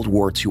a World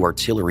War II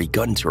artillery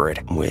gun turret,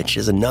 which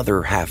is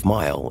another half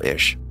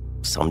mile-ish.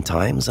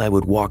 Sometimes I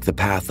would walk the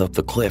path up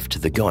the cliff to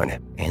the gun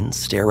and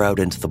stare out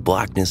into the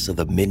blackness of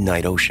the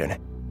midnight ocean,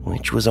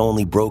 which was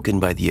only broken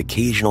by the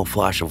occasional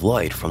flash of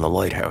light from the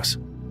lighthouse.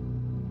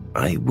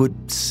 I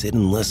would sit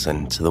and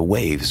listen to the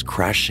waves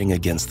crashing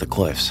against the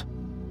cliffs.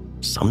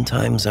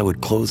 Sometimes I would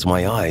close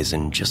my eyes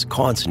and just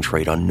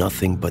concentrate on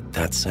nothing but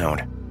that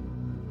sound.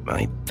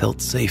 I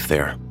felt safe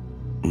there,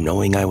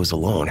 knowing I was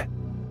alone.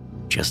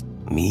 Just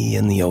me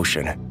and the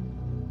ocean.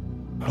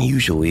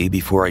 Usually,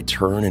 before I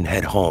turn and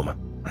head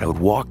home, I would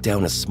walk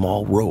down a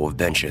small row of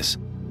benches.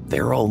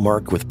 They're all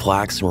marked with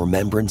plaques in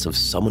remembrance of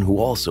someone who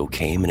also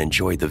came and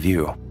enjoyed the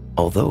view,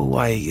 although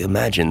I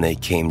imagine they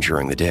came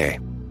during the day.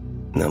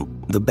 Now,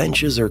 the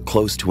benches are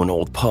close to an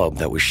old pub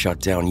that was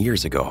shut down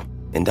years ago,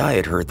 and I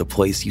had heard the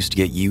place used to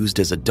get used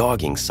as a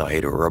dogging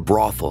site or a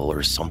brothel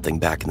or something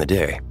back in the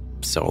day.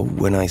 So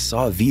when I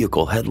saw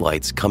vehicle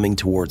headlights coming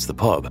towards the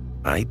pub,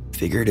 I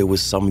figured it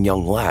was some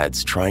young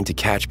lads trying to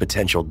catch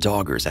potential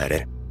doggers at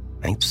it.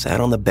 I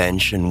sat on the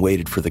bench and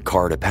waited for the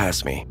car to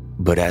pass me,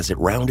 but as it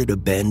rounded a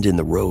bend in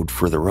the road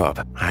further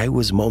up, I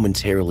was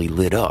momentarily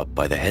lit up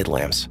by the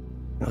headlamps.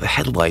 The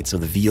headlights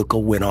of the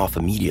vehicle went off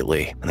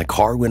immediately, and the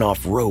car went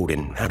off-road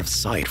and out of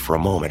sight for a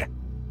moment.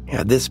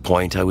 At this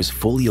point, I was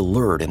fully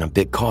alert and a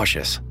bit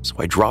cautious, so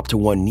I dropped to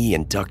one knee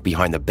and ducked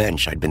behind the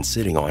bench I'd been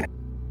sitting on.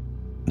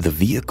 The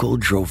vehicle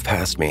drove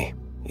past me.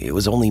 It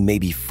was only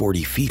maybe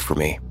 40 feet from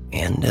me,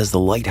 and as the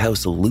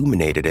lighthouse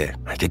illuminated it,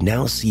 I could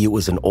now see it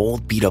was an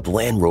old beat-up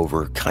Land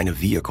Rover kind of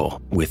vehicle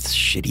with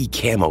shitty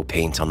camo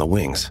paint on the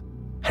wings.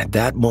 At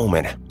that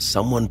moment,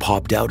 someone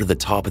popped out of the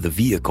top of the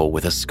vehicle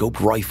with a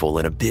scoped rifle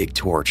and a big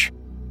torch.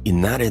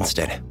 In that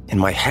instant, in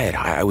my head,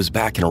 I was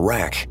back in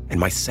Iraq, and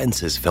my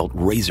senses felt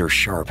razor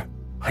sharp.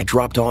 I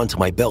dropped onto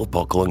my belt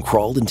buckle and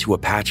crawled into a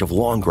patch of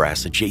long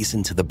grass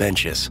adjacent to the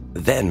benches.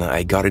 Then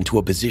I got into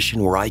a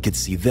position where I could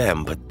see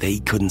them, but they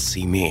couldn't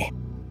see me.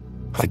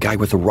 The guy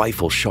with the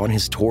rifle shone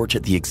his torch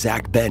at the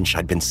exact bench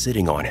I'd been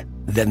sitting on.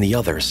 Then the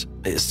others,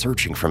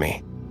 searching for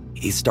me.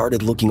 He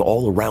started looking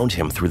all around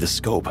him through the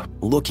scope,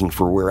 looking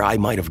for where I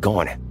might have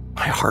gone.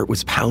 My heart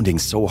was pounding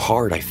so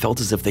hard I felt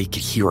as if they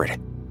could hear it.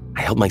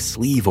 I held my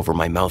sleeve over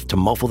my mouth to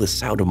muffle the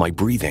sound of my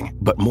breathing,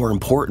 but more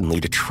importantly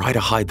to try to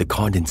hide the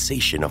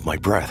condensation of my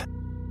breath.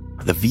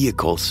 The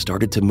vehicle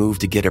started to move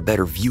to get a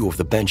better view of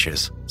the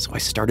benches, so I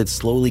started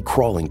slowly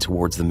crawling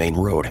towards the main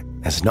road,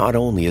 as not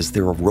only is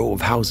there a row of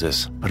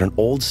houses, but an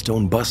old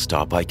stone bus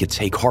stop I could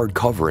take hard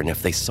cover in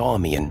if they saw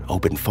me and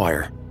opened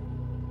fire.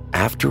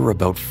 After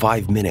about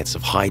 5 minutes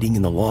of hiding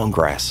in the long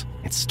grass,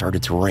 it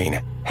started to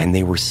rain, and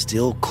they were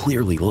still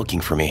clearly looking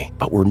for me,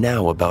 but were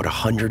now about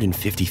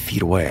 150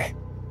 feet away.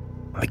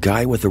 The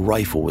guy with the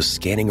rifle was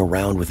scanning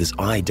around with his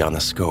eye down the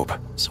scope,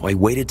 so I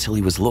waited till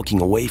he was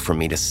looking away from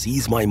me to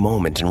seize my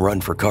moment and run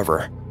for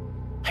cover.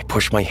 I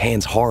pushed my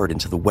hands hard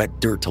into the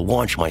wet dirt to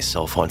launch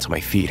myself onto my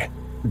feet.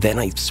 Then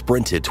I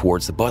sprinted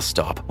towards the bus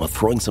stop while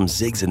throwing some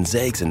zigs and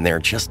zags in there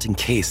just in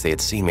case they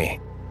had seen me.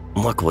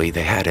 Luckily,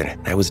 they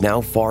hadn't. I was now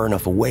far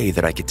enough away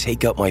that I could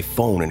take up my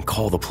phone and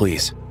call the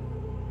police.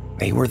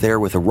 They were there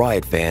with a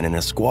riot van and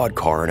a squad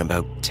car in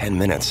about 10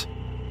 minutes.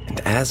 And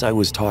as I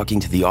was talking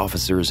to the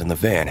officers in the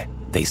van,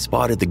 they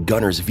spotted the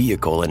gunner's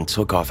vehicle and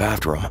took off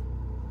after him.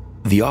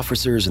 The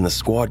officers in the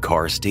squad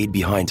car stayed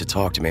behind to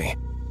talk to me.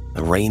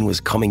 The rain was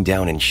coming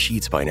down in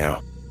sheets by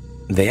now.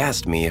 They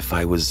asked me if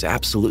I was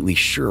absolutely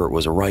sure it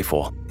was a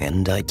rifle,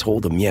 and I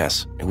told them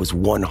yes, it was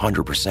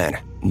 100%.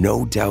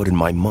 No doubt in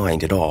my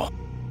mind at all.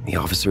 The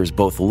officers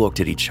both looked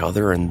at each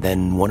other, and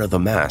then one of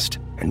them asked,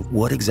 "And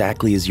what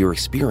exactly is your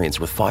experience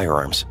with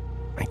firearms?"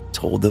 I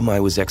told them I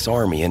was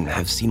ex-Army and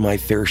have seen my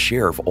fair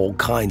share of all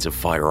kinds of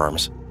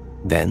firearms.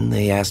 Then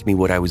they asked me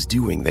what I was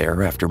doing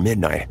there after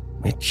midnight,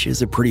 which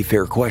is a pretty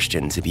fair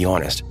question, to be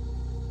honest.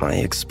 I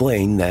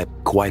explained that,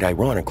 quite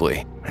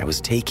ironically, I was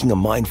taking a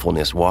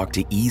mindfulness walk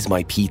to ease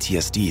my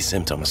PTSD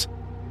symptoms.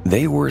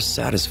 They were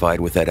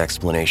satisfied with that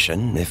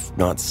explanation, if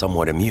not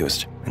somewhat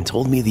amused, and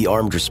told me the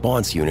armed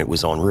response unit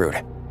was en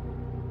route.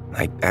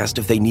 I asked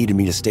if they needed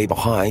me to stay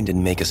behind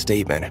and make a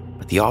statement,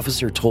 but the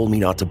officer told me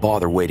not to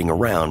bother waiting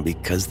around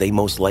because they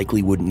most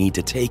likely wouldn't need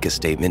to take a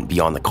statement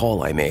beyond the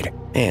call I made,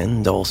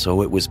 and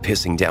also it was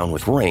pissing down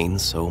with rain,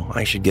 so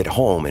I should get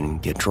home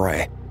and get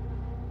dry.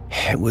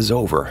 It was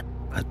over,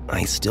 but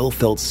I still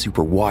felt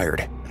super wired,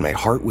 and my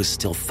heart was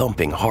still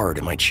thumping hard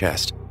in my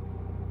chest.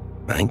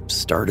 I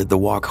started the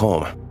walk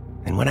home,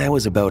 and when I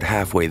was about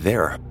halfway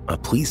there, a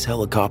police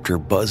helicopter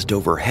buzzed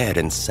overhead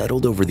and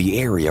settled over the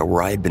area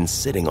where I had been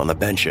sitting on the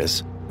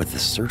benches, with the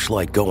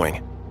searchlight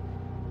going.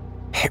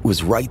 It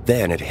was right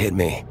then it hit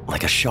me,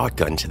 like a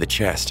shotgun to the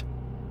chest.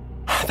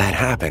 That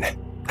happened.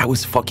 That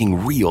was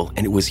fucking real,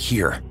 and it was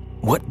here.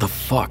 What the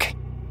fuck?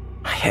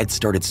 My head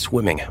started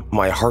swimming,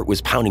 my heart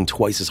was pounding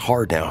twice as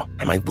hard now,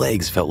 and my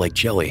legs felt like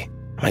jelly.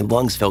 My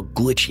lungs felt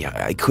glitchy,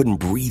 I couldn't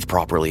breathe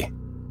properly.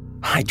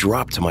 I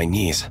dropped to my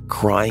knees,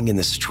 crying in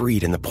the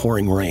street in the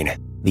pouring rain,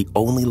 the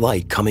only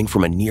light coming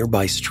from a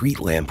nearby street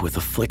lamp with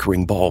a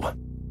flickering bulb.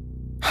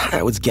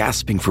 I was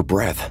gasping for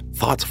breath,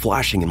 thoughts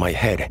flashing in my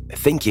head,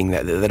 thinking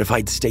that if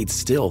I'd stayed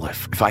still,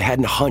 if I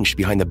hadn't hunched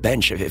behind the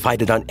bench, if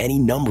I'd done any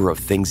number of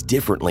things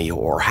differently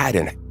or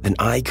hadn't, then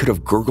I could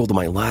have gurgled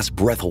my last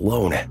breath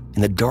alone,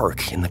 in the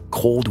dark, in the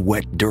cold,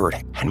 wet dirt,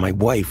 and my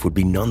wife would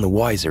be none the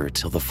wiser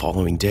till the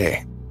following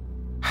day.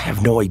 I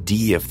have no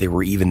idea if they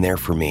were even there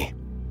for me,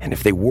 and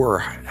if they were,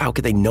 how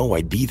could they know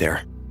I'd be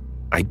there?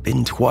 I'd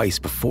been twice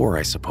before,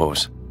 I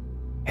suppose.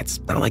 It's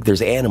not like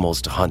there's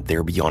animals to hunt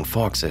there beyond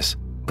foxes.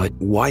 But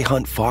why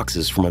hunt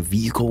foxes from a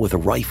vehicle with a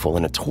rifle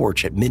and a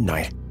torch at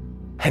midnight?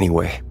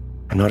 Anyway,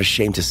 I'm not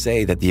ashamed to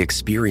say that the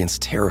experience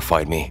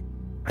terrified me.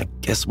 I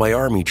guess my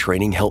army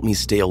training helped me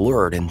stay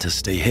alert and to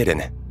stay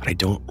hidden, but I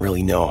don't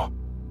really know.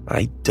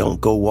 I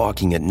don't go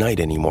walking at night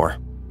anymore,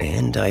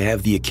 and I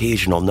have the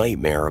occasional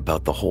nightmare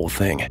about the whole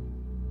thing.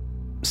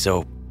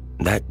 So,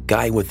 that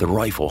guy with the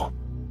rifle,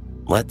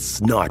 let's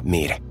not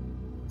meet.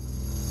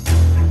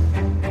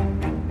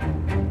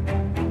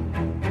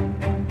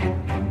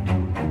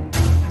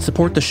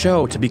 Support the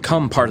show to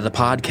become part of the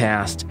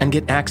podcast and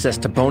get access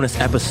to bonus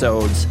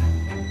episodes,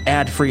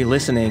 ad-free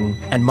listening,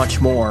 and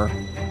much more.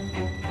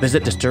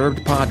 Visit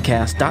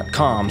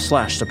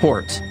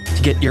disturbedpodcast.com/support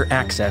to get your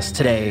access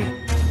today.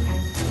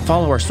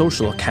 Follow our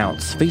social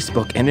accounts,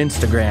 Facebook and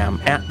Instagram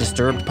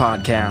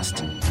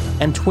 @DisturbedPodcast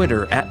and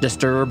Twitter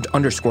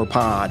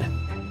 @Disturbed_pod.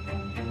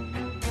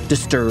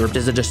 Disturbed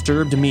is a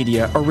Disturbed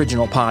Media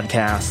original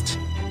podcast.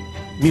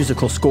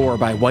 Musical score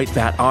by White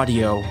Bat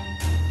Audio,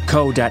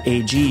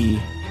 Co.ag,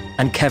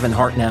 and Kevin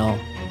Hartnell.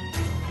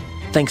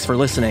 Thanks for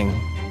listening.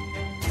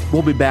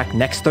 We'll be back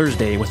next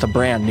Thursday with a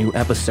brand new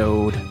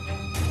episode.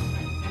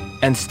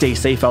 And stay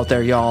safe out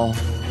there, y'all.